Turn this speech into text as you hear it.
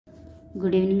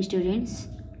Good evening students.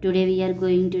 Today we are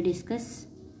going to discuss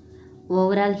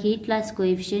overall heat loss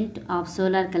coefficient of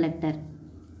solar collector.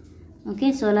 Okay,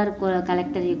 solar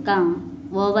collector యొక్క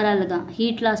ఓవరాల్గా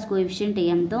heat loss coefficient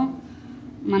ఎంతో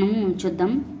మనము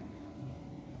చూద్దాం.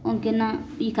 ఓకేనా,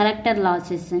 ఈ collector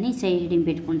losses అని హెడింగ్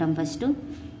పెట్టుకుంటాం. First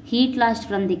heat loss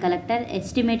from the collector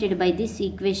estimated by this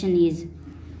equation is.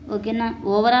 ఓకేనా,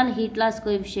 ఓవరాల్ హీట్ లాస్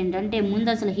కోఎఫిషియంట్ అంటే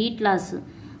ముందు అసలు హీట్ లాస్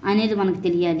అనేది మనకు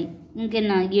తెలియాలి.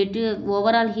 ఇంకేనా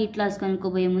ఓవరాల్ హీట్ లాస్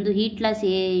కనుక్కోబోయే ముందు హీట్ లాస్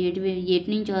ఎటు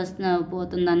నుంచి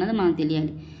పోతుంది అన్నది మనకు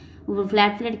తెలియాలి. ఇప్పుడు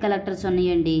ఫ్లాట్ ప్లేట్ కలెక్టర్స్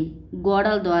ఉన్నాయండి,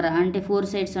 గోడల ద్వారా అంటే 4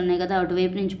 సైడ్స్ ఉన్నాయి కదా,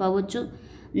 అటువైపు నుంచి పోవచ్చు.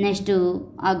 నెక్స్ట్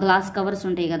ఆ గ్లాస్ కవర్స్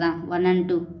ఉంటాయి కదా 1 and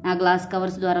 2, ఆ గ్లాస్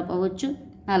కవర్స్ ద్వారా పోవచ్చు.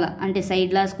 అలా అంటే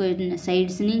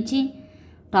సైడ్స్ నుంచి,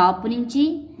 టాప్ నుంచి,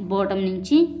 బాటమ్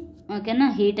నుంచి ఓకేనా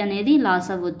హీట్ అనేది లాస్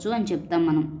అవ్వచ్చు అని చెప్తాం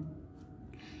మనం.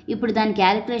 ఇప్పుడు దాన్ని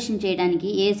క్యాలిక్యులేషన్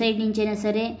చేయడానికి ఏ సైడ్ నుంచైనా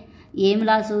సరే ఏం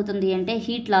లాస్ అవుతుంది అంటే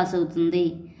హీట్ లాస్ అవుతుంది.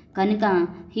 కనుక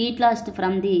heat loss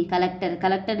from the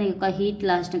collector యొక్క హీట్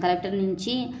లాస్ కలెక్టర్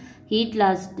నుంచి హీట్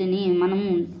లాస్ని మనము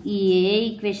ఈ ఏ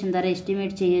ఈక్వేషన్ ద్వారా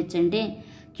ఎస్టిమేట్ చేయొచ్చు అంటే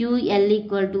QL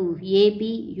 = AP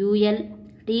UL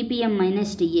TPM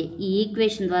 - TA. ఈ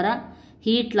ఈక్వేషన్ ద్వారా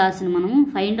హీట్ లాస్ని మనము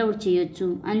ఫైండ్ అవుట్ చేయొచ్చు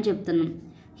అని చెప్తున్నాం.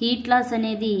 హీట్ లాస్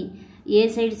అనేది ఏ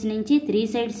సైడ్స్ నుంచి 3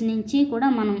 సైడ్స్ నుంచి కూడా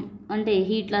మనం అంటే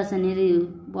హీట్ లాస్ అనేది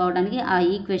పోవడానికి ఆ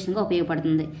ఈక్వేషన్గా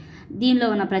ఉపయోగపడుతుంది. దీనిలో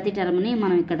ఉన్న ప్రతి టర్మ్ని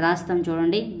మనం ఇక్కడ రాస్తాం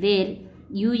చూడండి. Wear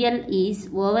UL is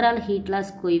overall heat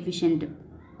loss coefficient.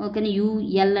 ఓకేనా,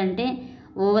 UL అంటే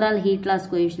overall heat loss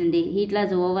coefficient. Heat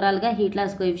loss ఓవరాల్గా హీట్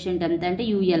లాస్ కోఎఫిషియంట్ ఎంత అంటే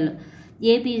UL.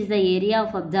 AP is the area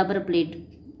of absorber plate,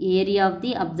 area of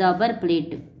the absorber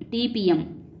plate. TPM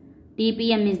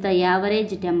is the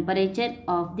average temperature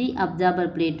of the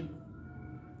absorber plate,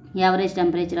 average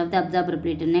temperature of the absorber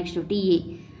plate. Next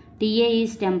TA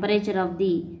is temperature of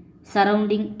the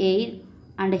surrounding air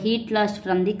and heat last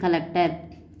from the collector.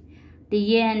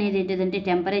 TA అనేది ఏంటంటే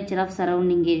temperature of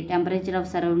surrounding air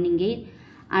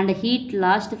and heat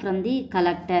last from the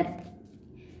collector.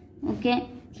 Okay,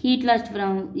 heat last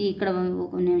from ఇక్కడ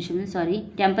ఒక నిమిషం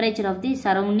temperature of the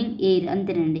surrounding air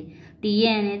అంతేనండి. TA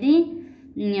అనేది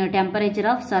temperature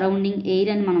of surrounding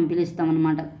air అని మనం పిలుస్తాం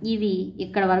అనమాట. ఇవి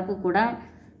ఇక్కడ వరకు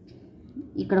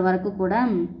కూడా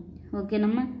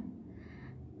ఓకేనమ్మా,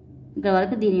 ఇక్కడ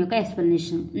వరకు దీని యొక్క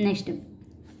explanation. Next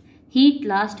heat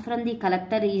last from the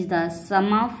collector is the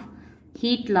sum of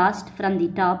heat last from the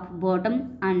top, bottom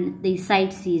and the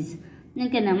sides is.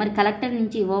 ఓకేనా, మరి కలెక్టర్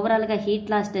నుంచి ఓవరాల్గా హీట్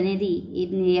లాస్ట్ అనేది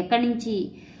ఎక్కడి నుంచి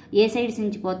ఏ సైడ్స్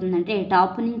నుంచి పోతుందంటే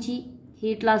టాప్ నుంచి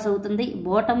హీట్ లాస్ అవుతుంది,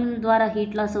 బాటమ్ ద్వారా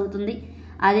హీట్ లాస్ అవుతుంది,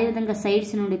 అదేవిధంగా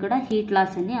సైడ్స్ నుండి కూడా హీట్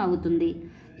లాస్ అని అవుతుంది.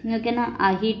 ఓకేనా, ఆ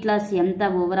హీట్ లాస్ ఎంత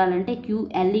ఓవరాల్ అంటే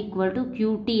QL =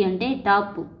 QT అంటే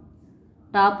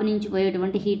టాప్ నుంచి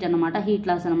పోయేటువంటి హీట్ అనమాట, హీట్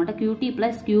లాస్ అనమాట. QT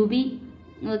 + QB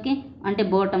ఓకే అంటే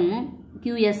బాటము,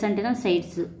 QS అంటేనే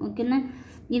సైడ్స్. ఓకేనా,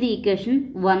 ఇది ఈక్వేషన్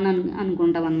 1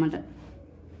 అనుకుంటాం అనమాట.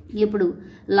 ఇప్పుడు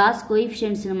లాస్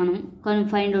కోఎఫిషియెంట్స్ని మనం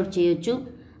ఫైండ్ అవుట్ చేయొచ్చు.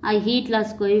 ఆ హీట్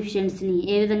లాస్ కోఎఫిషియెంట్స్ని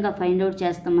ఏ విధంగా ఫైండ్ అవుట్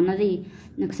చేస్తామన్నది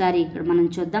ఒకసారి ఇక్కడ మనం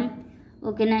చూద్దాం.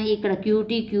 ఓకేనా, ఇక్కడ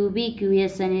QT QB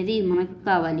QS అనేది మనకు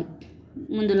కావాలి.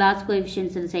 ముందు లాస్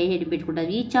కోఎఫిషియెంట్స్ హెడ్ పెట్టుకుంటాం.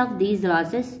 Each of these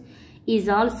losses is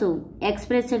also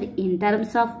expressed in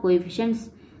terms of coefficients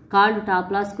called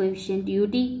top loss coefficient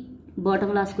UT,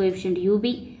 bottom loss coefficient UB,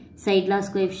 side loss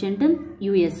coefficient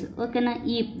US. ఓకేనా,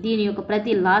 దీని యొక్క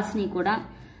ప్రతి లాస్ని కూడా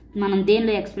మనం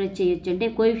దేనిలో ఎక్స్ప్రెస్ చేయొచ్చు అంటే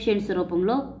కోఎఫిషియెంట్స్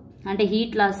రూపంలో, అంటే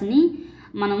హీట్ లాస్ని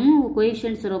మనము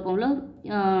కోఎఫిషియెంట్స్ రూపంలో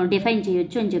డిఫైన్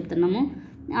చేయొచ్చు అని చెప్తున్నాము.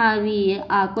 అవి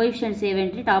ఆ కోఎఫిషియెంట్స్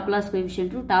ఏవంటే టాప్ లాస్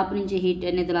కోఎఫిషియెంట్, టాప్ నుంచి హీట్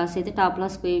అనేది లాస్ అయితే టాప్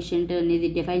లాస్ కోఎఫిషియెంట్ అనేది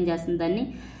డిఫైన్ చేస్తుంది దాన్ని,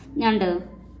 and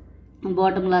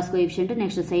bottom loss coefficient,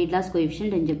 next side loss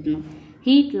coefficient అని చెప్తున్నాం.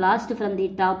 Heat last from the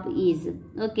top is.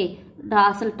 Okay,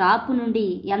 అసలు టాప్ నుండి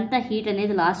ఎంత హీట్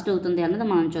అనేది లాస్ట్ అవుతుంది అన్నది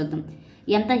మనం చూద్దాం.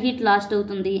 ఎంత హీట్ లాస్ట్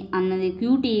అవుతుంది అన్నది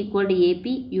QT = AP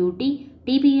UT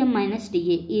TPM -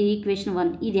 TA. ఈ ఈక్వేషన్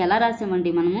 1 ఇది ఎలా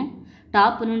రాసామండి మనము,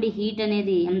 టాప్ నుండి హీట్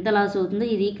అనేది ఎంత లాస్ అవుతుందో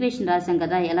ఇది ఈక్వేషన్ రాసాం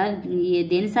కదా. ఎలా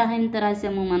దేని సహాయంతో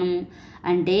రాసాము మనము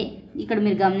అంటే ఇక్కడ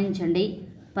మీరు గమనించండి,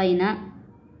 పైన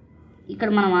ఇక్కడ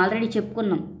మనం ఆల్రెడీ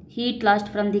చెప్పుకున్నాం. Heat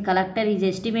last from the collector is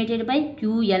estimated by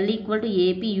QL =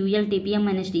 AP UL TPM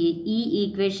 - TA. ఈ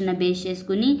ఈక్వేషన్ బేస్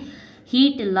చేసుకుని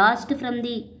heat last from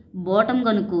the bottom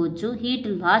కనుక్కోవచ్చు, heat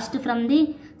last from the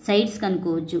sides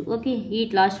కనుక్కోవచ్చు. Okay,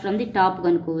 heat last from the top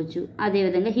కనుక్కోవచ్చు.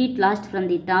 అదేవిధంగా heat last from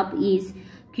the top is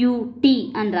QT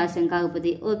అని రాసాం.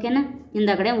 కాకపోతే ఓకేనా,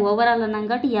 ఇందక్కడే ఓవరాల్ అన్నాం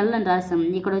కాబట్టి L అని రాసాం.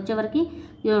 ఇక్కడ వచ్చేవరకు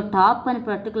టాప్ అని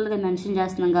పర్టికులర్గా మెన్షన్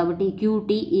చేస్తున్నాం కాబట్టి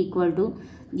QT =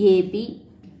 AP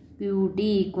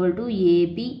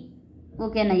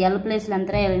ఓకేనా. L ప్లేస్లో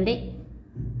ఎంత రాయాలండి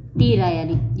టీ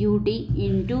రాయాలి, UT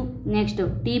into next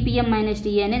TPM minus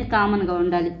TA అనేది కామన్గా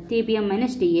ఉండాలి, టీపీఎం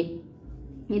మైనస్ టీఏ.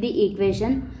 ఇది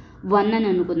ఈక్వేషన్ 1 అని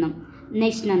అనుకుందాం.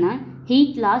 Next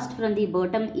heat last from the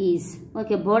bottom is.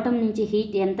 Okay, bottom నుంచి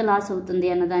హీట్ ఎంత లాస్ అవుతుంది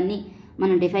అన్నదాన్ని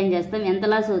మనం డిఫైన్ చేస్తాం. ఎంత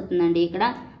లాస్ అవుతుందండి ఇక్కడ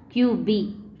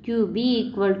క్యూబీ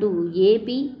equal to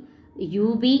AP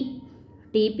UB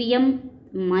TPM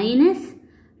minus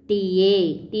TA.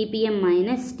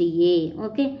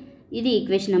 Okay, ఇది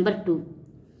ఈక్వేషన్ నెంబర్ 2.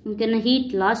 ఓకేనా,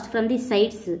 heat last from the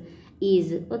sides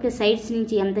is. Okay, sides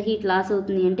నుంచి ఎంత హీట్ లాస్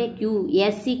అవుతుంది అంటే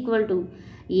QS equal to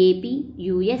AP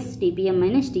US TPM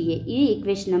minus TA. ఇది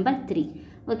ఈక్వేషన్ నెంబర్ 3.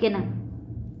 ఓకేనా,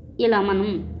 ఇలా మనం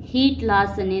హీట్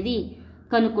లాస్ అనేది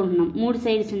కనుక్కుంటున్నాం. 3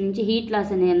 సైడ్స్ నుంచి హీట్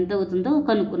లాస్ అనేది ఎంత అవుతుందో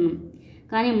కనుక్కున్నాం.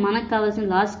 కానీ మనకు కావాల్సిన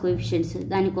లాస్ కోఎఫిషియెంట్స్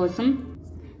దానికోసం.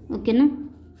 ఓకేనా,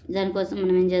 దానికోసం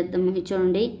మనం ఏం చేద్దాం,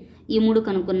 చూడండి ఈ 3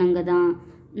 కనుక్కున్నాం కదా,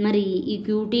 మరి ఈ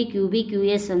క్యూటీ క్యూబీ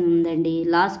క్యూఎస్ అని ఉందండి.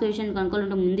 లాస్ కోఎఫిషియెంట్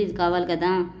కనుక్కోవాలంటే ముందు ఇది కావాలి కదా.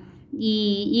 ఈ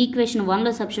ఈక్వేషన్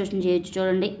 1లో సబ్స్టిట్యూషన్ చేయొచ్చు.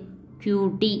 చూడండి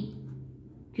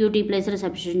క్యూటీ ప్లేస్లో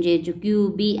సబ్స్టిట్యూషన్ చేయొచ్చు.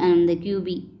 క్యూబీ అని ఉంది,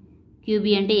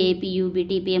 క్యూబీ అంటే AP UB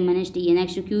TPM minus TA.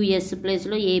 Next QS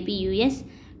ప్లేస్లో AP US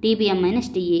TPM minus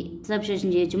TA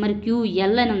substitution చేయొచ్చు. మరి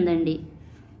క్యూఎల్ అని ఉందండి,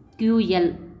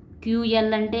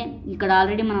 క్యూఎల్ అంటే ఇక్కడ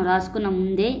ఆల్రెడీ మనం రాసుకున్న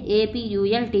ముందే AP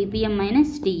UL TPM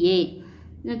minus TA.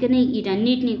 ఓకేనా,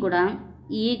 వీటన్నిటినీ కూడా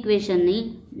ఈ ఈక్వేషన్ని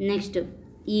నెక్స్ట్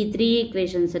ఈ 3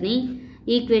 ఈక్వేషన్స్ని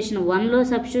ఈక్వేషన్ 1లో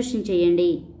సబ్స్టిట్యూషన్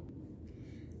చేయండి.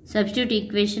 Substitute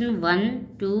equation 1,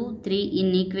 2, 3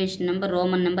 in equation number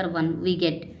Roman number 1 we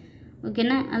get.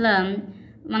 ఓకేనా, అలా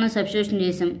మనం సబ్స్టిట్యూషన్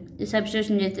చేసాం.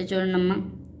 సబ్స్టిట్యూషన్ చేస్తే చూడండి అమ్మా,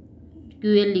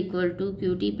 QL equal to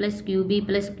cutie plus క్యూబీ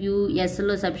plus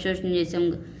క్యూఎస్లో substitution చేసాం.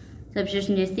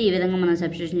 సబ్స్టిట్యూషన్ చేస్తే ఈ విధంగా మనం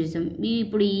సబ్స్టిట్యూషన్ చేసాం.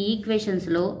 ఇప్పుడు ఈ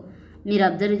ఈక్వేషన్స్లో మీరు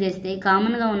అబ్జర్వ్ చేస్తే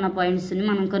కామన్గా ఉన్న పాయింట్స్ని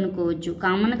మనం కనుక్కోవచ్చు.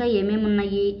 కామన్గా ఏమేమి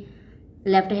ఉన్నాయి,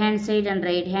 left hand side and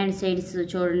right hand sides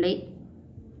చూడండి.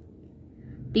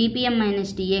 టీపీఎం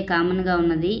మైనస్ టీఏ కామన్గా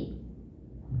ఉన్నది,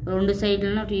 2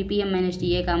 సైడ్లలో టీపీఎం మైనస్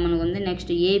టీఏ కామన్గా ఉంది.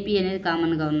 నెక్స్ట్ ఏపీ అనేది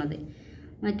కామన్గా ఉన్నది.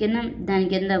 ఓకేనా, దాని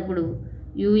కింద అప్పుడు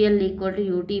UL equal to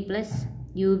UT plus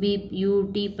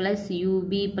UT plus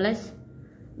UB plus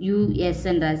US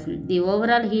అని రాసింది. The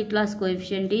overall heat loss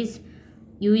coefficient is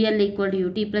UL equal to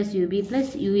UT plus UB plus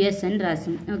US అని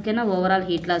రాసింది. ఓకేనా, ఓవరాల్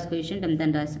హీట్ లాస్ కోఎఫిషియంట్ ఎంత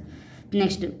అని రాసాం.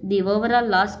 Next the overall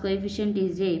loss coefficient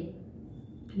is a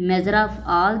measure of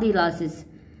all the losses.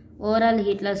 Overall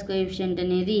heat loss coefficient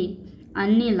అనేది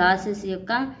అన్ని losses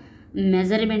యొక్క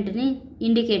మెజర్మెంట్ని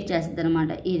indicate చేస్తుంది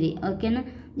అనమాట ఇది. ఓకేనా,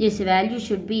 this value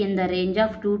should be in the range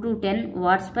of 2 to 10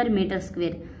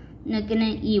 Watts/m². ఓకేనా,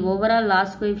 ఈ ఓవరాల్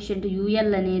లాస్ కోఎఫిషియంట్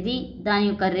యూఎల్ అనేది దాని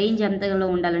యొక్క రేంజ్ ఎంతలో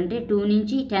ఉండాలంటే 2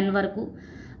 నుంచి 10 వరకు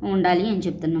ఉండాలి అని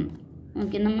చెప్తున్నాం.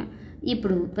 ఓకేనమ్మా,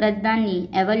 ఇప్పుడు ప్రతిదాన్ని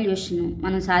ఎవాల్యుయేషన్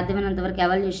మనం సాధ్యమైనంత వరకు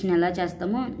ఎవాల్యుయేషన్ ఎలా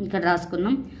చేస్తామో ఇక్కడ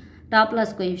రాసుకున్నాం. టాప్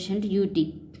లాస్ కోఎఫిషియంట్ యూటీ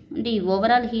అంటే ఈ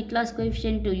overall heat loss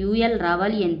coefficient UL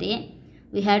రావాలి అంటే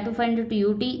we have to find it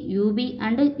UT UB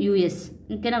and US.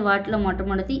 ఇంకా వాటిలో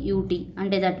మొట్టమొదటి యూటీ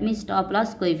అంటే that means top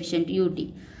loss coefficient UT.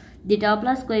 The top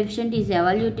loss coefficient is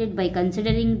evaluated by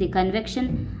considering the convection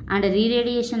and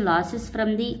రీరేడియేషన్ losses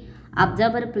from the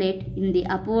absorber plate in the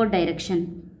upward direction.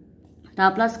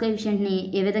 Top loss కోఎఫిషియంట్ని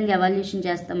ఏ విధంగా evaluation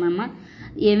చేస్తామమ్మా,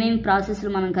 ఏమేమి ప్రాసెస్లు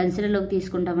మనం కన్సిడర్లోకి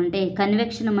తీసుకుంటామంటే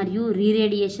convection మరియు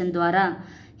రీరేడియేషన్ ద్వారా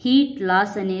heat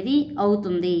loss అనేది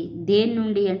అవుతుంది. దేని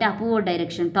నుండి అంటే అప్వర్డ్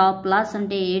డైరెక్షన్. టాప్ లాస్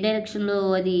అంటే ఏ డైరెక్షన్లో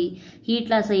అది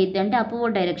హీట్ లాస్ అయ్యిద్ది అంటే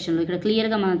అప్వర్డ్ డైరెక్షన్లో. ఇక్కడ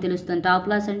క్లియర్గా మనకు తెలుస్తుంది టాప్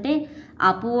లాస్ అంటే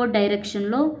అప్వర్డ్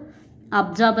డైరెక్షన్లో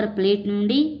అబ్జార్బర్ ప్లేట్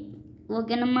నుండి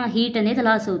ఓకేనమ్మా హీట్ అనేది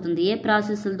లాస్ అవుతుంది. ఏ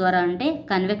ప్రాసెస్ల ద్వారా అంటే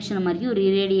కన్వెక్షన్ మరియు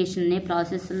రీరేడియేషన్ అనే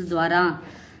ప్రాసెస్ల ద్వారా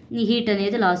ఈ హీట్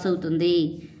అనేది లాస్ అవుతుంది.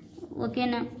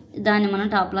 ఓకేనా, దాన్ని మనం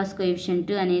టాప్ లాస్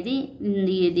కోఎఫిషియంట్ అనేది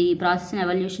ఇది ప్రాసెస్ని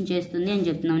ఎవాల్యుయేషన్ చేస్తుంది అని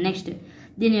చెప్తున్నాం. నెక్స్ట్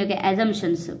దీని యొక్క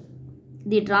assumptions.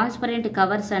 The transparent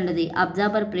covers and the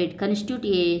absorber plate constitute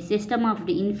A system of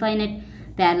the infinite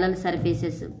parallel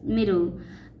surfaces. మీరు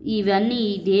ఇవన్నీ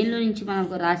దేనిలో నుంచి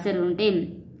మనకు రాశారు అంటే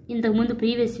ఇంతకుముందు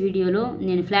ప్రీవియస్ వీడియోలో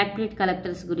నేను ఫ్లాట్ ప్లేట్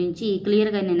కలెక్టర్స్ గురించి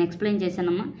క్లియర్గా నేను ఎక్స్ప్లెయిన్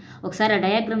చేశానమ్మా. ఒకసారి ఆ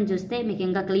డయాగ్రామ్ చూస్తే మీకు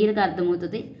ఇంకా క్లియర్గా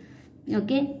అర్థమవుతుంది.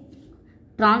 ఓకే,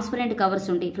 ట్రాన్స్పరెంట్ కవర్స్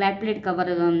ఉంటాయి ఫ్లాట్ ప్లేట్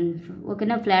కవర్.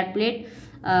 ఓకేనా, ఫ్లాట్ ప్లేట్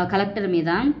కలెక్టర్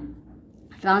మీద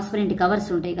ట్రాన్స్పరెంట్ కవర్స్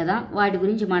ఉంటాయి కదా, వాటి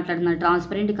గురించి మాట్లాడుతున్నారు.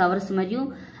 ట్రాన్స్పరెంట్ కవర్స్ మరియు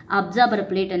అబ్జార్బర్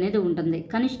ప్లేట్ అనేది ఉంటుంది.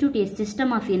 Constitute A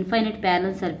system of infinite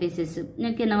parallel surfaces.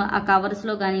 ఓకేనా, ఆ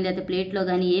కవర్స్లో కానీ లేదా ప్లేట్లో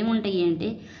కానీ ఏముంటాయి అంటే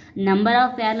నెంబర్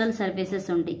ఆఫ్ ప్యారలల్ సర్ఫేసెస్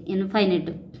ఉంటాయి. ఇన్ఫైనైట్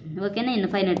ఓకేనా,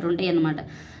 ఇన్ఫైనైట్ ఉంటాయి అన్నమాట.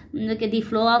 Okay, the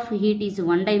flow of heat is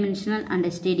one dimensional and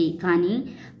study. కానీ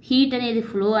హీట్ అనేది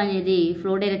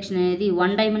ఫ్లో డైరెక్షన్ అనేది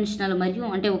వన్ డైమెన్షనల్ మరియు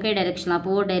అంటే ఒకే డైరెక్షన్,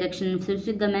 అపోవర్డ్ డైరెక్షన్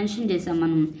స్పెసిఫిక్గా మెన్షన్ చేసాం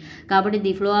మనం. కాబట్టి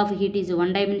the flow of heat is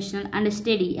one dimensional and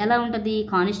study. ఎలా ఉంటుంది,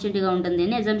 కాన్స్టెంట్గా ఉంటుంది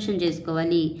అని అజంప్షన్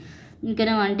చేసుకోవాలి.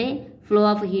 ఇంకేనా అంటే ఫ్లో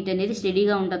ఆఫ్ హీట్ అనేది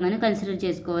స్టడీగా ఉంటుందని కన్సిడర్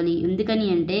చేసుకోవాలి. ఎందుకని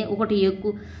అంటే ఒకటి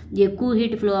ఎక్కువ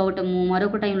హీట్ ఫ్లో అవ్వటము,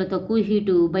 మరొక టైంలో తక్కువ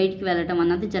హీటు బయటికి వెళ్ళటం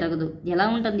అన్నది జరగదు. ఎలా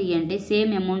ఉంటుంది అంటే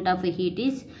same amount of heat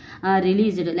is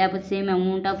released, లేకపోతే same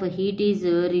amount of heat is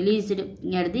released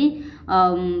at the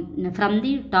from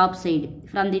the top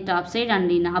side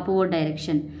and in upward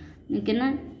direction. ఓకేనా,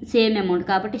 సేమ్ అమౌంట్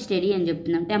కాబట్టి స్టడీ అని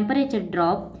చెప్తున్నాం. Temperature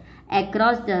drop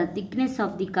across the thickness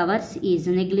of the covers is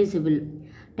negligible.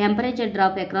 Temperature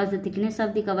drop across the thickness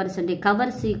of the covers అంటే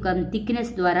covers యొక్క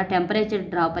thickness ద్వారా temperature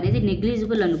drop అనేది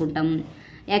negligible అనుకుంటాము.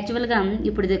 యాక్చువల్గా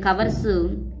ఇప్పుడు ఇది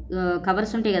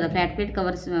కవర్స్ ఉంటాయి కదా,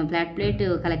 ఫ్లాట్ ప్లేట్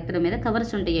కలెక్టర్ మీద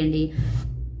కవర్స్ ఉంటాయండి.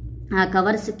 ఆ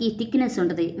కవర్స్కి థిక్నెస్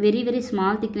ఉంటుంది, వెరీ వెరీ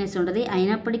స్మాల్ థిక్నెస్ ఉంటుంది.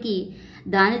 అయినప్పటికీ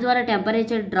దాని ద్వారా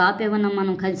టెంపరేచర్ డ్రాప్ ఏమన్నా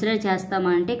మనం కన్సిడర్ చేస్తామా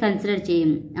అంటే కన్సిడర్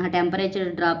చేయము. ఆ టెంపరేచర్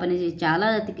డ్రాప్ అనేది చాలా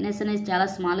థిక్నెస్ అనేది చాలా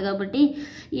స్మాల్ కాబట్టి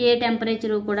ఏ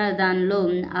టెంపరేచర్ కూడా దానిలో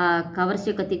ఆ కవర్స్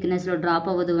యొక్క థిక్నెస్లో డ్రాప్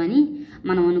అవ్వదు అని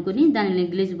మనం అనుకుని దాన్ని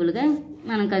నెగ్లిజిబుల్గా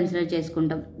మనం కన్సిడర్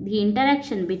చేసుకుంటాం. The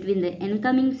interaction between the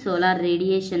incoming solar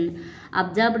radiation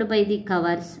absorbed by the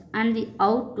covers and the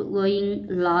out going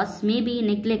loss may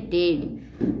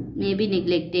be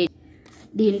neglected.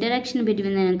 The interaction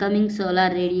between the incoming solar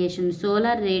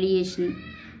radiation,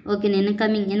 okay,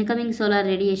 incoming solar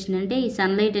radiation అంటే ఈ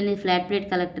sunlight అనేది flat plate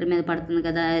collector మీద పడుతుంది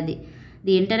కదా, అది.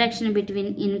 The interaction between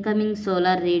incoming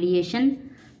solar radiation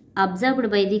absorbed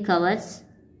by the covers,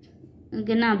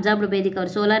 ఓకేనా, absorbed by the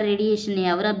covers. Solar రేడియేషన్ని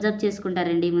ఎవరు observe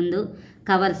చేసుకుంటారండి ముందు,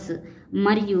 కవర్స్.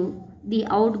 మరియు the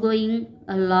out going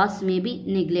loss may be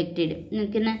neglected.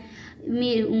 ఓకేనా,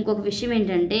 మీరు ఇంకొక విషయం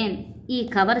ఏంటంటే ఈ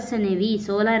కవర్స్ అనేవి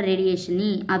సోలార్ రేడియేషన్ని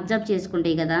అబ్జర్వ్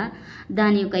చేసుకుంటాయి కదా,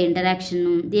 దాని యొక్క ఇంటరాక్షన్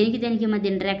దేనికి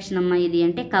మధ్య ఇంటరాక్షన్ అమ్మా ఇది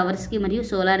అంటే కవర్స్కి మరియు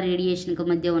సోలార్ రేడియేషన్కి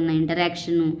మధ్య ఉన్న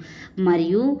ఇంటరాక్షన్.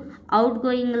 మరియు out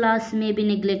going loss may be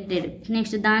neglected.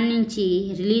 Next దాని నుంచి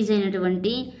రిలీజ్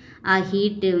అయినటువంటి ఆ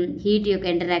హీట్ యొక్క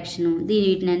ఇంటరాక్షన్,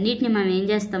 వీటినన్నిటిని మనం ఏం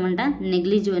చేస్తామంట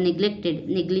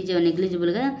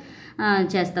నెగ్లిజిబుల్గా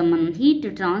చేస్తాం మనం. Heat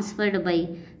transferred by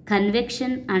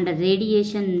convection and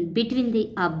radiation between the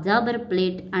absorber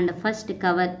plate and first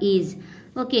cover is.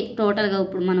 Okay, టోటల్గా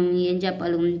ఇప్పుడు మనం ఏం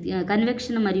చెప్పాలి,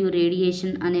 కన్వెక్షన్ మరియు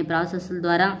రేడియేషన్ అనే ప్రాసెస్ల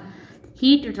ద్వారా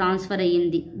హీట్ ట్రాన్స్ఫర్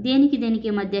అయ్యింది.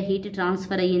 దేనికి మధ్య హీట్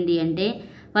ట్రాన్స్ఫర్ అయ్యింది అంటే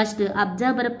first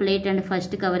absorber plate and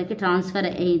first కవర్కి transfer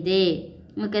అయితే,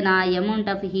 ఓకే, నా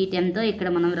అమౌంట్ ఆఫ్ హీట్ ఎంతో ఇక్కడ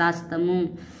మనం రాస్తాము.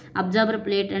 Absorber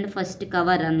plate and first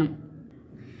cover అన్నాం.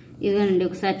 ఇదేనండి,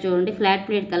 ఒకసారి చూడండి, ఫ్లాట్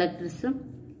ప్లేట్ కలెక్టర్స్.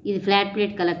 ఇది ఫ్లాట్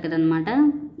ప్లేట్ కలెక్టర్ అనమాట.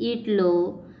 వీటిలో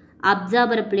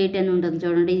అబ్జార్బర్ ప్లేట్ అని ఉంటుంది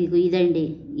చూడండి, ఇదండి,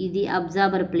 ఇది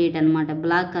అబ్జార్బర్ ప్లేట్ అనమాట.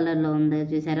 బ్లాక్ కలర్లో ఉంది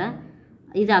చూసారా,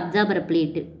 ఇది అబ్జార్బర్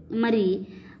ప్లేట్. మరి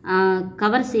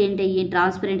కవర్స్ ఏంటి,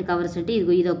 ట్రాన్స్పరెంట్ కవర్స్ అంటే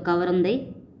ఇది ఒక కవర్ ఉంది,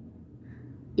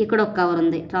 ఇక్కడ ఒక కవర్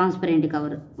ఉంది, ట్రాన్స్పరెంట్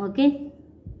కవర్. ఓకే,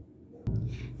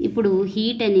 ఇప్పుడు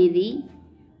హీట్ అనేది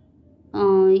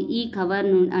ఈ కవర్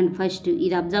అండ్ ఫస్ట్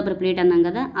ఇది అబ్జార్బర్ ప్లేట్ అన్నాం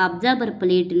కదా, ఆ అబ్జార్బర్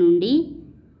ప్లేట్ నుండి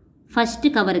ఫస్ట్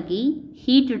కవర్కి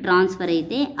హీట్ ట్రాన్స్ఫర్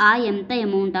అయితే ఆ ఎంత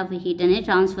అమౌంట్ ఆఫ్ హీట్ అనేది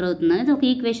ట్రాన్స్ఫర్ అవుతుంది అనేది ఒక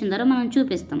ఈక్వేషన్ ద్వారా మనం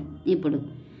చూపిస్తాం ఇప్పుడు.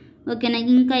 ఓకేనా,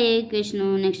 ఇంకా ఏ ఈక్వేషను,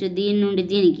 నెక్స్ట్ దీని నుండి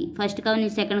దీనికి ఫస్ట్ కవర్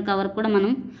నుంచి సెకండ్ కవర్ కూడా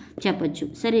మనం చెప్పచ్చు.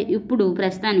 సరే, ఇప్పుడు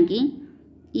ప్రస్తుతానికి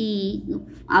ఈ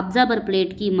అబ్జార్బర్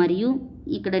ప్లేట్కి మరియు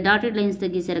ఇక్కడ డాటెడ్ లైన్స్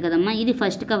తగ్గిస్తారు కదమ్మా, ఇది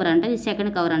ఫస్ట్ కవర్ అంట, ఇది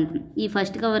సెకండ్ కవర్ అంటుంది. ఈ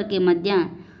ఫస్ట్ కవర్కి మధ్య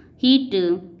హీట్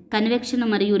కన్వెక్షన్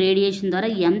మరియు రేడియేషన్ ద్వారా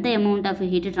ఎంత అమౌంట్ ఆఫ్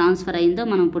హీట్ ట్రాన్స్ఫర్ అయిందో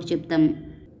మనం ఇప్పుడు చెప్తాము.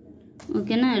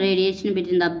 ఓకేనా, radiation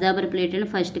between the absorber plate and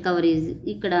first cover is.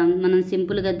 ఇక్కడ మనం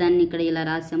సింపుల్గా దాన్ని ఇక్కడ ఇలా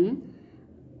రాసాము.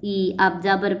 ఈ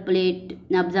అబ్జార్బర్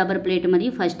ప్లేట్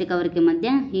మరియు ఫస్ట్ కవర్కి మధ్య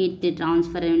హీట్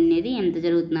ట్రాన్స్ఫర్ అనేది ఎంత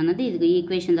జరుగుతుంది అన్నది ఇది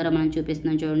ఈక్వేషన్ ద్వారా మనం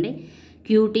చూపిస్తున్నాం చూడండి.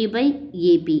 క్యూటీ బై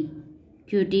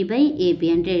ఏపీ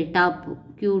అంటే టాప్,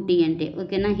 క్యూటీ అంటే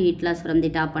ఓకేనా heat loss from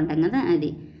the top అంటాం కదా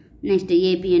అది. నెక్స్ట్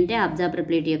ఏపీ అంటే అబ్జార్బర్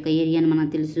ప్లేట్ యొక్క ఏరియా అని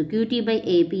మనకు తెలుసు. Cutie by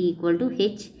AP equal to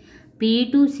H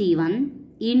P2C1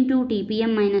 into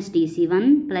TPM minus TC1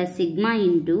 plus sigma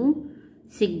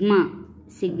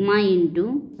into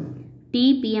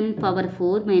TPM power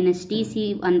 4 minus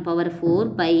TC1 power 4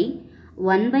 by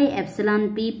 1 by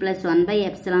epsilon P plus 1 by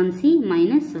epsilon C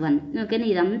minus 1. ఓకేనా,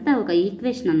 ఇదంతా ఒక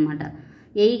equation అనమాట.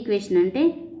 ఏ equation అంటే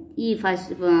ఈ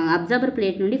first absorber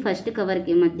plate నుండి first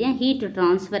కవర్కి మధ్య heat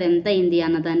transfer ఎంత అయింది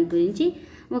అన్న దాని గురించి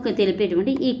ఒక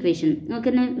తెలిపేటువంటి ఈక్వేషన్.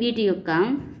 ఓకేనా, వీటి యొక్క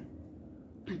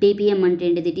టీపీఎం అంటే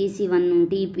ఏంటిది, TC1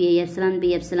 TP epsilon P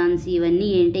epsilon C ఇవన్నీ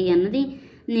ఏంటి అన్నది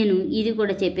నేను ఇది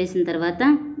కూడా చెప్పేసిన తర్వాత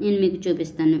నేను మీకు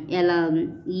చూపిస్తాను ఎలా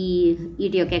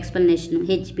వీటి యొక్క ఎక్స్ప్లెనేషన్.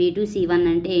 HP2C1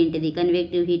 అంటే ఏంటిది,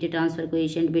 convective heat transfer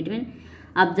coefficient between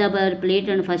absorber plate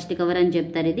and first cover అని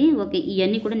చెప్తారు. ఇది ఓకే,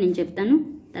 ఇవన్నీ కూడా నేను చెప్తాను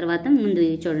తర్వాత. ముందు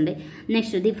ఇది చూడండి.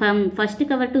 నెక్స్ట్ ఇది from first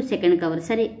cover to second cover.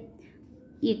 సరే,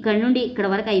 ఇక్కడ నుండి ఇక్కడ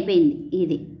వరకు అయిపోయింది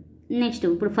ఇది. నెక్స్ట్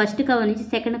ఇప్పుడు ఫస్ట్ కవర్ నుంచి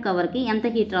సెకండ్ కవర్కి ఎంత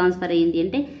హీట్ ట్రాన్స్ఫర్ అయ్యింది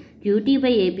అంటే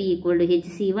QT/AP =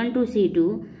 HC1/C2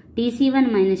 TC1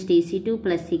 - TC2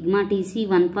 + sigma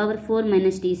TC1⁴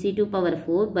 -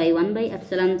 TC2⁴ by 1/εc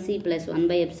 +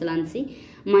 1/εc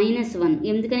 -1.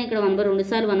 ఎందుకని ఇక్కడ 1/2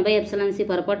 సార్లు 1/εc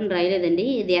పొరపాటున రాయలేదండి,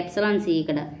 ఇది ఎప్సిలాన్ సి.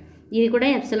 ఇక్కడ ఇది కూడా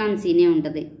ఎప్సిలాన్ సినే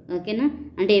ఉంటుంది. ఓకేనా,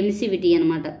 అంటే ఎంసివిటీ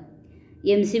అనమాట.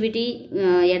 ఎంసివిటీ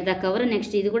ఎట్ ద కవర్.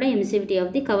 నెక్స్ట్ ఇది కూడా ఎంసివిటీ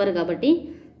ఆఫ్ ది కవర్ కాబట్టి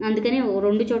అందుకని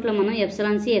రెండు చోట్ల మనం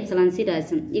ఎప్సిలాన్ సి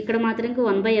రాసాం. ఇక్కడ మాత్రం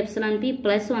 1/εp +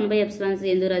 1/εc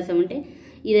ఎందుకు రాసామంటే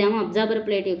ఇదేమో అబ్జర్బర్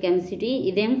ప్లేట్ యొక్క ఎంసివిటీ,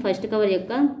 ఇదేమో ఫస్ట్ కవర్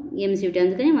యొక్క ఎంసివిటీ,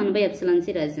 అందుకని 1/εc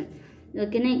రాసాం.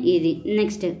 ఓకేనా, ఇది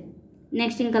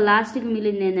నెక్స్ట్ ఇంకా లాస్ట్కి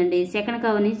మిగిలింది ఏంటంటే సెకండ్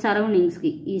కవర్ నుంచి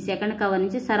సరౌండింగ్స్కి, ఈ సెకండ్ కవర్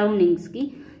నుంచి సరౌండింగ్స్కి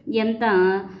ఎంత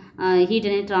హీట్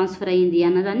అనేది ట్రాన్స్ఫర్ అయ్యింది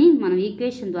అన్నదాన్ని మనం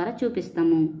ఈక్వేషన్ ద్వారా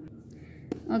చూపిస్తాము.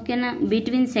 ఓకేనా,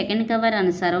 between second cover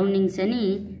and surroundings అని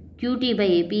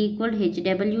QT/AP =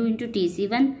 HW ×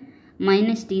 TC1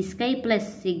 - Tsky +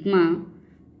 sigma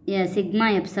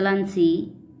epsilon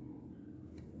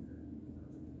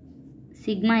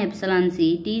c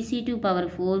TC2⁴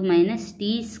 -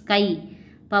 Tsky⁴,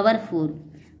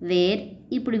 wear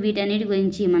ఇప్పుడు వీటన్నిటి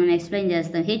గురించి మనం ఎక్స్ప్లెయిన్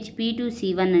చేస్తాం.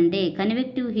 HP2C1 అంటే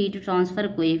కన్వెక్టివ్ హీట్ ట్రాన్స్ఫర్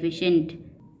కోఎఫిషియంట్.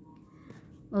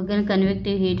 ఓకేనా,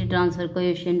 convective heat transfer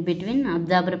coefficient between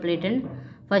absorber plate and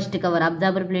first cover.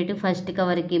 Absorber plate first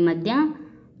కవర్కి మధ్య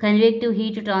convective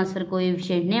heat transfer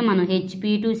కోఎఫిషియంట్నే మనం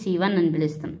HP2C1 అని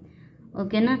పిలుస్తాం.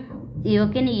 ఓకేనా,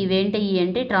 ఇవేంటి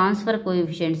అంటే transfer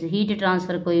coefficients, heat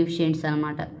transfer coefficients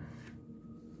అనమాట.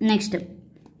 నెక్స్ట్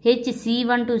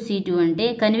HC1/C2 అంటే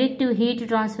convective heat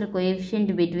transfer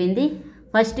coefficient between the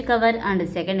first cover and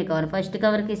second cover. First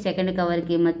కవర్కి second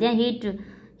కవర్కి మధ్య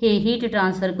హీట్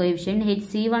ట్రాన్స్ఫర్ కోఎఫిషియంట్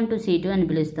HC1/C2 అని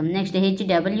పిలుస్తాం. నెక్స్ట్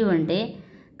HW అంటే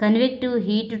convective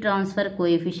heat transfer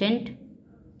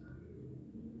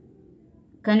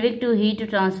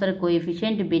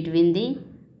coefficient between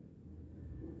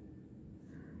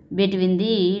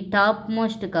the top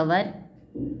most cover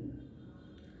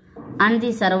and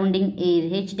the surrounding air.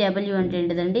 HW అంటే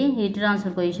ఏంటిదండి, heat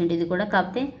transfer coefficient. ఇది కూడా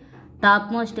కాకపోతే top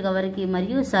most కవర్కి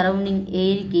మరియు సరౌండింగ్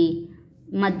ఎయిర్కి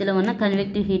మధ్యలో ఉన్న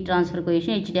convective heat transfer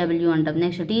coefficient HW అంటాం.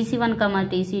 Next TC1,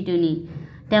 TC2ని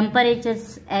temperatures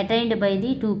attained by the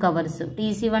 2 covers.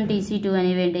 TC1, TC2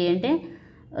 అనేవి ఏంటి అంటే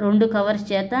రెండు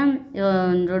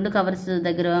కవర్స్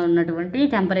దగ్గర ఉన్నటువంటి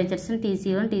టెంపరేచర్స్ని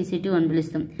TC1, TC2 అని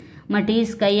పిలుస్తాం. మరి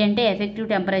Tsky అంటే effective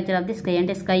temperature of the sky,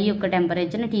 అంటే స్కై యొక్క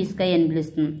టెంపరేచర్ని Tsky అని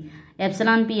పిలుస్తాం.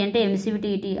 ఎప్సిలాన్ P అంటే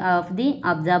ఎంసివిటీ of the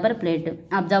absorber plate.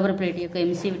 Absorber plate యొక్క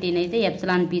ఎంసివిటీని అయితే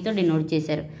ఎప్సిలాన్ Pతో డినోట్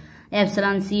చేశారు.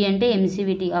 ఎప్సిలాన్ C అంటే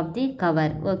ఎంసివిటీ ఆఫ్ ది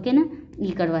కవర్. ఓకేనా,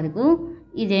 ఇక్కడ వరకు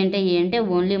ఇదేంటే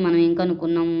ఓన్లీ మనం ఏం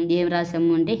కనుక్కున్నాము, ఏం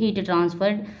రాసాము అంటే heat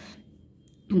transferred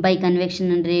by convection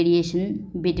and radiation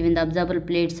between the absorber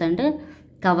plates and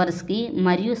కవర్స్కి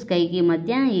మరియు స్కైకి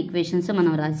మధ్య ఈక్వేషన్స్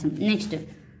మనం రాసాం. నెక్స్ట్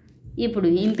ఇప్పుడు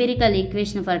empirical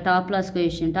equation for top loss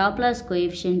coefficient. Top loss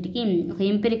కోఎఫిషియంట్కి ఒక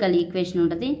ఇంపెరికల్ ఈక్వేషన్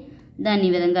ఉంటుంది, దాన్ని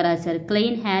ఈ విధంగా రాశారు.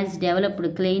 క్లెయిన్ హ్యాస్ డెవలప్డ్,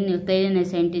 క్లెయిన్ అనే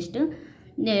సైంటిస్ట్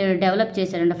డెవలప్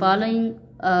చేశారంట following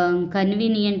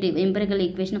convenient empirical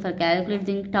equation for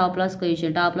calculating top loss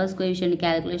coefficient. Top loss coefficient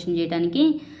calculation చేయడానికి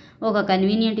ఒక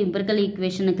కన్వీనియంట్ ఎంపెరికల్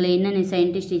ఈక్వేషన్ క్లెయిన్ అనే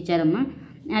సైంటిస్ట్ ఇచ్చారమ్మా.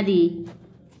 అది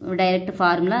డైరెక్ట్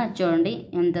ఫార్ములా చూడండి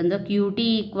ఎంత ఉందో. QT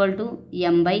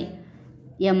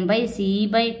 =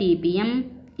 m/c/TPM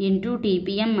 ×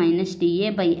 TPM -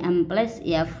 TA/m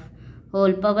 + F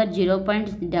whole power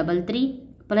 0.33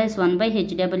 +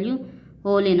 1/HW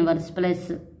whole inverse plus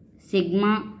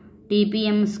sigma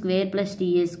TPM² +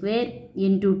 TA²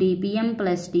 × TPM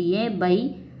 + TA by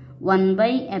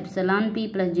 1/εp +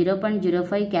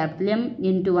 0.05 M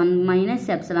 × 1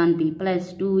 - εp plus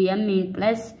 2m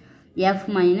plus F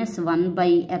minus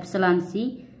 1/εc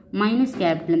minus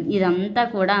capital M. ఇదంతా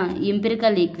కూడా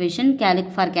empirical equation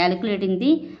for calculating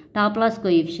the top loss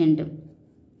coefficient.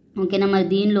 ఓకేనా, మరి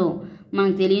దీనిలో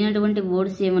మనకు తెలియనటువంటి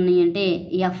words ఏమున్నాయి అంటే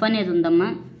F అనేది ఉందమ్మా.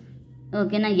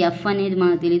 ఓకేనా, ఎఫ్ అనేది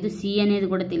మనకు తెలియదు, సి అనేది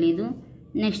కూడా తెలియదు.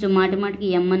 నెక్స్ట్ మాటికి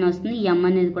ఎం అని వస్తుంది, ఎం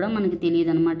అనేది కూడా మనకు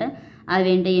తెలియదు అనమాట. అవి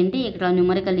ఏంటంటే ఇక్కడ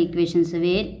న్యూమరికల్ ఈక్వేషన్స్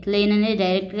వేర్ క్లెయిన్ అనేది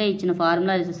డైరెక్ట్గా ఇచ్చిన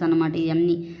ఫార్ములాస్ అనమాట.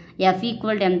 ఇవన్నీ ఎఫ్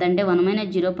ఈక్వల్ ఎంత అంటే 1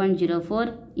 - 0.04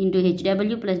 ×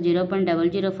 HW +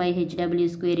 0.005 HW²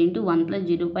 × 1 +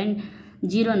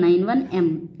 0.091 M.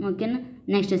 ఓకేనా,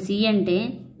 నెక్స్ట్ సి అంటే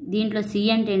దీంట్లో సి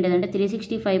అంటే ఏంటంటే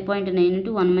 365.9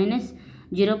 into 1 -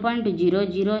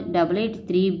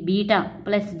 0.00883 beta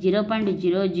plus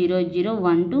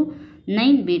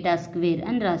 0.00012 beta square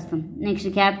అని రాస్తాం. నెక్స్ట్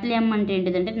క్యాపిటల్ ఎం అంటే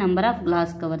ఏంటిదంటే number of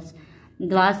glass covers.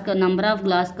 Number of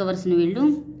glass కవర్స్ని వీళ్ళు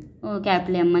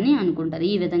క్యాపిటల్ ఎం అని అనుకుంటారు.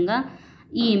 ఈ విధంగా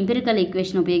ఈ ఎంపిరికల్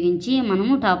ఈక్వేషన్ ఉపయోగించి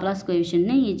మనము టాప్ లాస్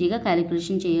కోఎఫిషియంట్ని ఈజీగా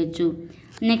క్యాలిక్యులేషన్ చేయొచ్చు.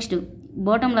 నెక్స్ట్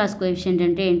బాటమ్ లాస్ కోఎఫిషియంట్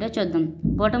అంటే ఏంటో చూద్దాం.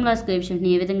 బాటమ్ లాస్ కోఎఫిషియంట్ని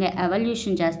ఏ విధంగా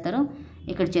ఎవాల్యుయేషన్ చేస్తారో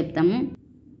ఇక్కడ చెప్తాము.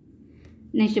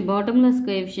 నెక్స్ట్ బాటమ్ లాస్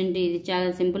కోఎఫిషియంట్ ఇది చాలా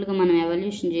సింపుల్గా మనం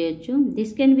ఎవాల్యుయేషన్ చేయొచ్చు.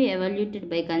 This can be evaluated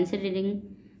by considering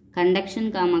conduction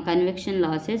convection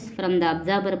losses from the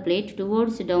absorber plate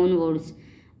towards downwards.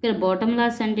 ఇక్కడ బాటమ్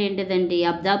లాస్ అంటే ఏంటిదంటే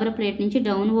అబ్జార్బర్ ప్లేట్ నుంచి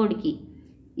డౌన్వర్డ్కి,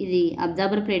 ఇది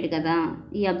అబ్జార్బర్ ప్లేట్ కదా,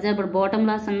 ఈ అబ్జార్బర్ బాటమ్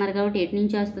లాస్ అన్నారు కాబట్టి ఎటు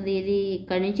నుంచి వస్తుంది, ఇది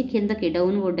ఇక్కడ నుంచి కిందకి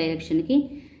డౌన్వర్డ్ డైరెక్షన్కి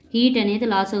హీట్ అనేది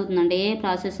లాస్ అవుతుందంటే ఏ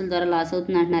ప్రాసెస్ల ద్వారా లాస్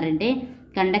అవుతుంది అంటున్నారంటే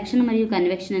కండక్షన్ మరియు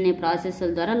కన్వెక్షన్ అనే ప్రాసెస్ల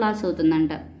ద్వారా లాస్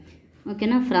అవుతుందంట.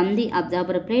 ఓకేనా, from the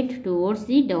absorber plate towards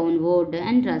the downward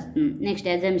అని రాస్తుంది. Next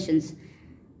assumptions.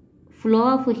 Flow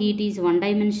of heat is one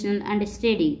dimensional and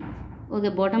study. Okay,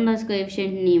 bottom loss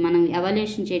కోఎఫిషియంట్ని మనం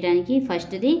ఎవాల్యుయేషన్ చేయడానికి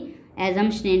ఫస్ట్ది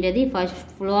అజంప్షన్ ఏంటది, first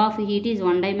floor of heat is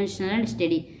one dimensional and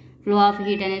study. Flow of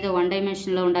heat అనేది one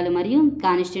డైమెన్షన్లో ఉండాలి మరియు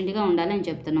కాన్స్టెంట్గా ఉండాలి అని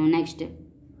చెప్తున్నాం. Next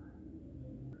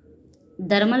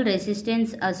thermal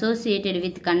resistance associated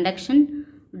with conduction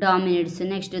dominates.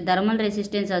 Next thermal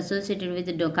resistance associated with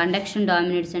conduction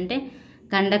dominates అంటే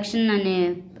కండక్షన్ అనే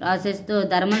ప్రాసెస్తో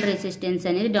థర్మల్ రెసిస్టెన్స్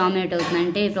అనేది డామినేట్ అవుతుంది.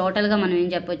 అంటే టోటల్గా మనం ఏం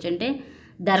చెప్పొచ్చు అంటే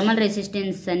థర్మల్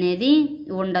రెసిస్టెన్స్ అనేది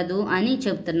ఉండదు అని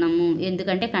చెప్తున్నాము,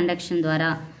 ఎందుకంటే కండక్షన్ ద్వారా.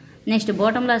 నెక్స్ట్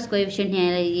బాటమ్ లాస్ కోఎఫిషియంట్ని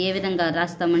ఏ విధంగా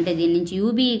రాస్తామంటే దీని నుంచి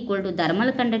UB equal to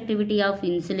thermal conductivity of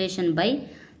insulation by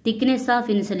thickness of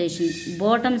insulation.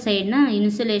 Bottom సైడ్న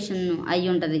ఇన్సులేషన్ అయి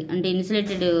ఉంటుంది, అంటే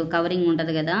ఇన్సులేటెడ్ కవరింగ్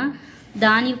ఉంటుంది కదా,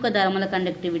 దాని యొక్క thermal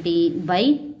conductivity by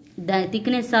the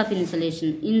thickness of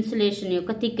insulation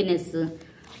యొక్క థిక్నెస్,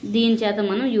 దీని చేత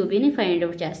మనం యూబీని ఫైండ్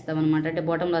అవుట్ చేస్తాం అనమాట. అంటే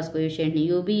bottom loss కోఎఫిషియంట్ని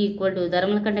UB equal to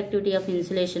thermal conductivity of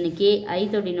insulation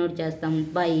KIతో denote చేస్తాం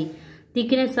బై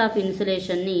థిక్నెస్ ఆఫ్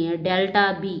ఇన్సులేషన్ని డెల్టా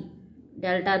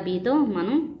బీతో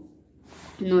మనం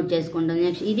నోట్ చేసుకుంటాం.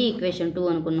 నెక్స్ట్ ఇది ఈక్వేషన్ 2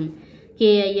 అనుకున్నాం.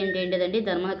 KI అంటే ఏంటిదంటే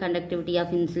thermal conductivity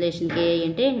of insulation, KI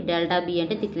అంటే డెల్టా బి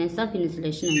అంటే థిక్నెస్ ఆఫ్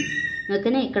ఇన్సులేషన్ అని.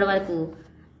 ఓకేనా, ఇక్కడ వరకు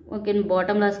ఓకే.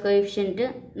 బాటమ్ లాస్ కోఎఫిషియంట్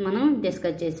మనం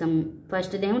డిస్కస్ చేసాము.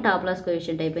 ఫస్ట్దేమో టాప్ లాస్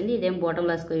కోఎఫిషియంట్ అయిపోయింది, ఇదేమో బాటమ్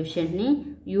లాస్ కోఎఫిషియంట్ని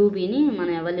యూబీని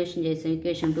మనం ఎవాల్యుయేషన్ చేసాం,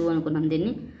 ఈక్వేషన్ 2 అనుకున్నాం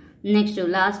దీన్ని. నెక్స్ట్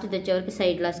లాస్ట్ వచ్చేవరకు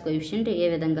సైడ్ లాస్ కోఎఫిషియంట్ ఏ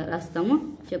విధంగా రాస్తామో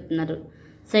చెప్తున్నారు.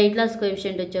 సైడ్ లాస్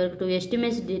కోఎఫిషియంట్ వచ్చేవరకు to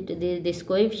estimate this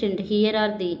coefficient here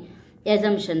are the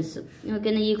assumptions.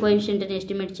 ఓకేనా, ఈ కోఎఫిషియంట్ని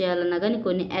ఎస్టిమేట్ చేయాలన్నా కానీ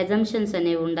కొన్ని అజంప్షన్స్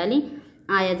అనేవి ఉండాలి.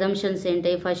 ఆ అజంప్షన్స్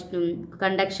ఏంటి, ఫస్ట్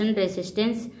కండక్షన్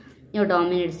రెసిస్టెన్స్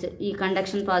డామినేట్స్. ఈ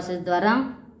కండక్షన్ ప్రాసెస్ ద్వారా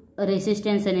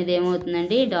రెసిస్టెన్స్ అనేది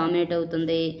ఏమవుతుందండి, డామినేట్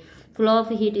అవుతుంది. Flow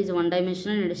of heat is one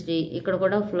dimensional and study. ఇక్కడ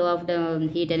కూడా ఫ్లో ఆఫ్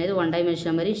హీట్ అనేది వన్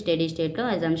డైమెన్షనల్ మరియు స్టడీ స్టేట్లో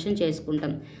అజంప్షన్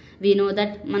చేసుకుంటాం. వీ నో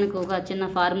దట్ మనకు ఒక చిన్న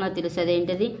ఫార్ములా తెలుసు,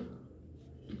 అదేంటిది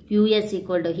QS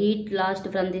equal to heat last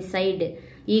from the side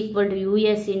equal to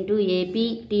US into AP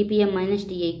TPM -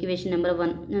 TA, equation number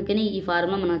 1. ఓకేనా, ఈ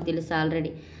ఫార్ములా మనకు తెలుసు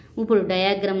ఆల్రెడీ. ఇప్పుడు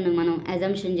డయాగ్రామ్ను మనం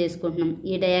అజంప్షన్ చేసుకుంటున్నాం.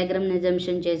 ఈ డయాగ్రామ్ని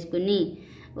అజంప్షన్ చేసుకుని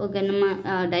ఓకేనా,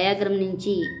 డయాగ్రామ్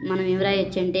నుంచి మనం ఏం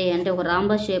రాయొచ్చు అంటే ఒక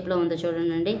రాంబస్ షేప్లో ఉంది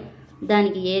చూడండి,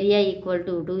 దానికి area equal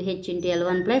to 2H into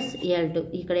L1 plus L2.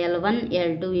 ఇక్కడ L1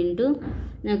 L2 ఇంటూ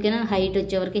ఓకేనా హైట్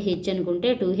వచ్చేవరకు H అనుకుంటే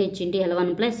 2H into L1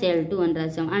 plus L2 అని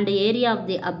రాసాం. And area of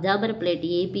the absorber plate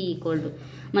AP equal to,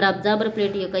 మరి అబ్జార్బర్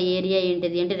ప్లేట్ యొక్క ఏరియా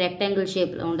ఏంటిది అంటే రెక్టాంగిల్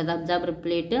షేప్లో ఉంటుంది అబ్జార్బర్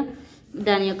ప్లేట్,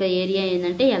 దాని యొక్క ఏరియా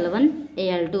ఏంటంటే L1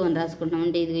 L2 అని రాసుకుంటాం.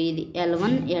 అంటే ఇది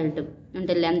L1 L2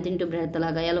 అంటే లెంత్ ఇంటూ బ్రెడ్త్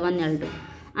లాగా L1 L2.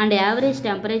 And average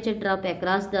temperature drop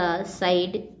across the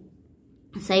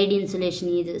side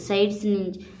insulation ఇది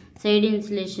సైడ్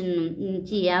ఇన్సులేషన్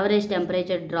నుంచి యావరేజ్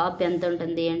టెంపరేచర్ డ్రాప్ ఎంత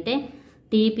ఉంటుంది అంటే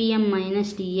TPM -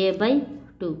 TA/2.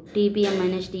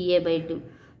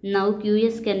 Now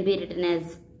QS can be return as,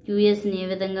 QSని ఏ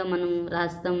విధంగా మనం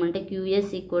రాస్తాం అంటే QS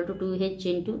equal to 2H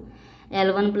into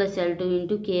L1 plus L2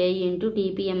 into KI into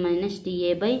TPM -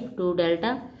 TA/2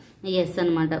 delta s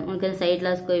అనమాట. ఓకే, సైడ్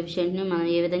లాస్ కోఎఫిషియంట్ని మనం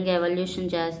ఏ విధంగా ఎవాల్యుయేషన్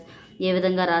ఏ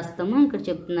విధంగా రాస్తామో ఇక్కడ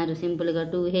చెప్తున్నారు సింపుల్గా.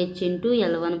 2H into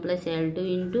L1 plus L2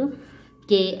 into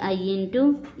KI into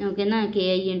ఓకేనా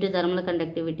KI into thermal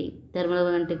conductivity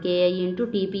KI into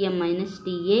TPM -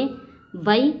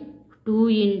 TA/2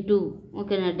 into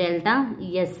ఓకేనా డెల్టా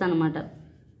ఎస్ అనమాట.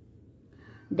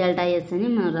 డెల్టా ఎస్ అని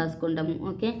మనం రాసుకుంటాము.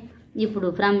 ఓకే, ఇప్పుడు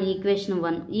ఫ్రమ్ ఈక్వేషన్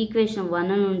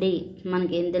 1 నుండి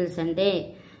మనకి ఏం తెలుసు అంటే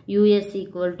US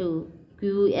equal to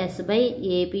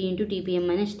QS/AP into TPM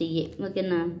 - TA.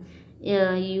 ఓకేనా,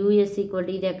 యూఎస్ ఈక్వల్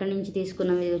టు ఇది ఎక్కడి నుంచి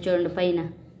తీసుకున్నాం, ఇది చూడండి పైన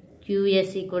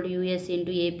QS equal to US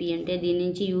into AP అంటే దీని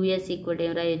నుంచి యూఎస్ ఈక్వల్ టు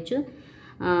ఏం రాయొచ్చు,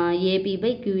 ఏపీ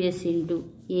బై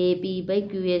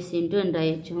క్యూఎస్ ఇంటూ అని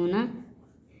రాయొచ్చు. అవునా,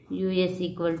 US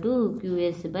equal to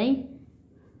US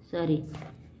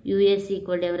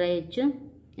equal to ఏం రాయొచ్చు,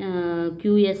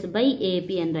 క్యూఎస్ బై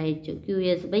ఏపీ అని రాయొచ్చు.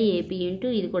 క్యూఎస్ బై ఏపీ ఇంటూ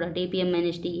ఇది కూడా టీపీఎం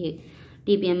మైనస్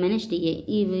టీఏ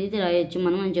ఇది రాయొచ్చు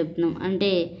మనం అని చెప్తున్నాం.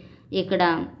 అంటే ఇక్కడ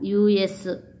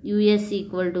యూఎస్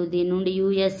ఈక్వల్ టు దీని నుండి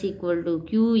యూఎస్ ఈక్వల్ టు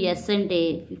క్యూఎస్ అంటే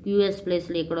క్యూఎస్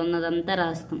ప్లేస్లో ఇక్కడ ఉన్నదంతా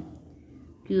రాస్తాం.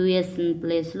 క్యూఎస్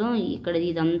ప్లేస్లో ఇక్కడ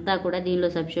ఇదంతా కూడా దీనిలో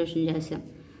సబ్స్టిట్యూషన్ చేసాం.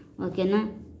 ఓకేనా,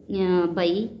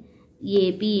 బై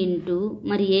ఏపీ ఇంటూ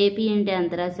మరి ఏపీ అంటే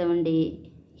ఎంత రాసామండి,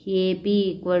 ఏపీ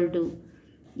ఈక్వల్ టు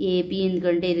ఏపీ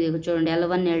ఎందుకంటే ఇది చూడండి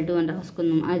L1 L2 అని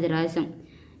రాసుకుందాం, అది రాసాం.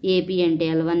 ఏపీ అంటే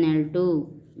L1 L2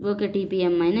 ఒక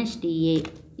టీపీఎం మైనస్ టీఏ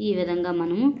ఈ విధంగా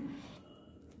మనము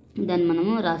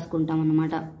రాసుకుంటాం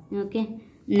అన్నమాట. Okay,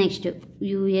 next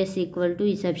US equal to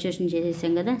ఈ సబ్స్టిట్యూషన్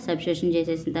చేసేసాం కదా, సబ్స్టిట్యూషన్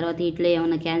చేసేసిన తర్వాత ఇట్లా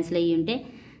ఏమైనా క్యాన్సిల్ అయ్యి ఉంటే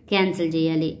క్యాన్సిల్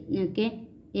చేయాలి. ఓకే,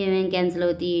 ఏమేమి క్యాన్సిల్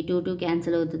అవుతాయి, 2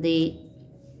 క్యాన్సిల్ అవుతుంది,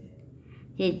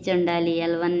 హెచ్ ఉండాలి,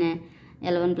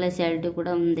 L1 ప్లస్ L2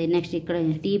 కూడా ఉంది. నెక్స్ట్ ఇక్కడ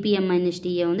టీపీఎం మైనస్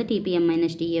టీఏ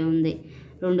ఉంది,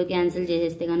 2 క్యాన్సిల్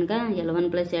చేసేస్తే కనుక L1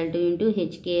 plus L2 into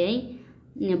హెచ్కేఐ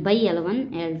by L1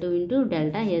 L2 into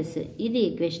delta s. ఇది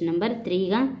ఈక్వేషన్ నెంబర్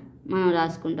 3గా మనం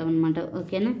రాసుకుంటాం అనమాట.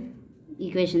 ఓకేనా,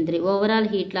 equation 3 overall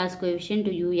heat loss coefficient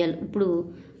UL. ఇప్పుడు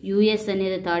యూఎస్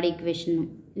అనేది థర్డ్ ఈక్వేషన్,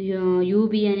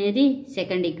 యూబీ అనేది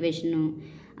సెకండ్ ఈక్వేషన్,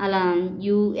 అలా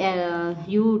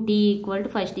UT equal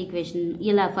to first equation.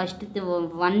 ఇలా ఫస్ట్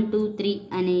 1, 2, 3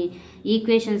 అనే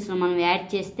ఈక్వేషన్స్ను మనం యాడ్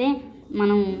చేస్తే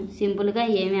మనం సింపుల్గా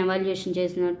ఏమి ఎవాల్యుయేషన్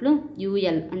చేసినట్లు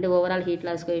యూఎల్ అంటే ఓవరాల్ హీట్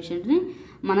లాస్ కోఎఫిషియంట్ని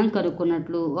మనం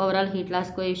కనుక్కున్నట్లు. Overall heat loss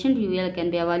coefficient UL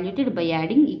can be evaluated by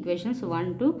adding equations 1,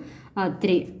 2,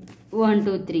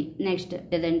 3. Next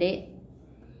లేదండి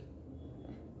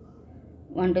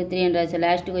 1, 2, 3 అని రాసా.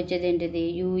 లాస్ట్కి వచ్చేది ఏంటిది,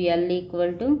 UL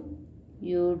equal to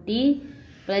UT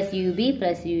plus UB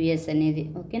plus US అనేది.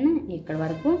 ఓకేనా, ఇక్కడ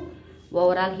వరకు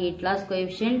overall heat loss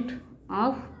coefficient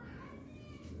of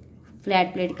flat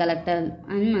plate collector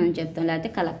అని మనం చెప్తాం, లేకపోతే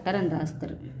కలెక్టర్ అని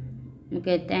రాస్తారు.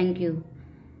 Okay, thank you.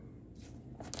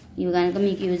 ఇవి కనుక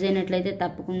మీకు యూజ్ అయినట్లయితే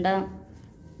తప్పకుండా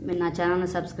మీరు నా ఛానల్ని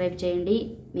సబ్స్క్రైబ్ చేయండి.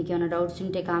 మీకు ఏమైనా డౌట్స్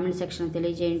ఉంటే కామెంట్ సెక్షన్లో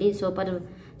తెలియజేయండి. సూపర్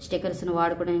స్టిక్కర్స్ని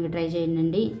వాడుకోవడానికి ట్రై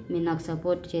చేయండి, మీరు నాకు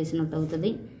సపోర్ట్ చేసినట్టు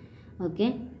అవుతుంది. ఓకే,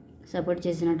 సపోర్ట్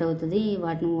చేసినట్టు అవుతుంది,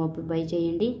 వాటిని బై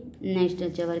చేయండి. నెక్స్ట్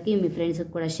వచ్చేవరకు మీ ఫ్రెండ్స్కి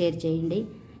కూడా షేర్ చేయండి.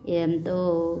 ఎంతో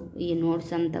ఈ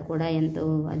నోట్స్ అంతా కూడా ఎంతో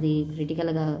అది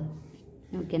క్రిటికల్గా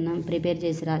ఓకేనా ప్రిపేర్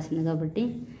చేసి రాసింది కాబట్టి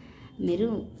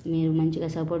మీరు మంచిగా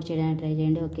సపోర్ట్ చేయడానికి ట్రై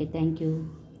చేయండి. Okay,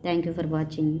 thank you for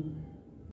watching.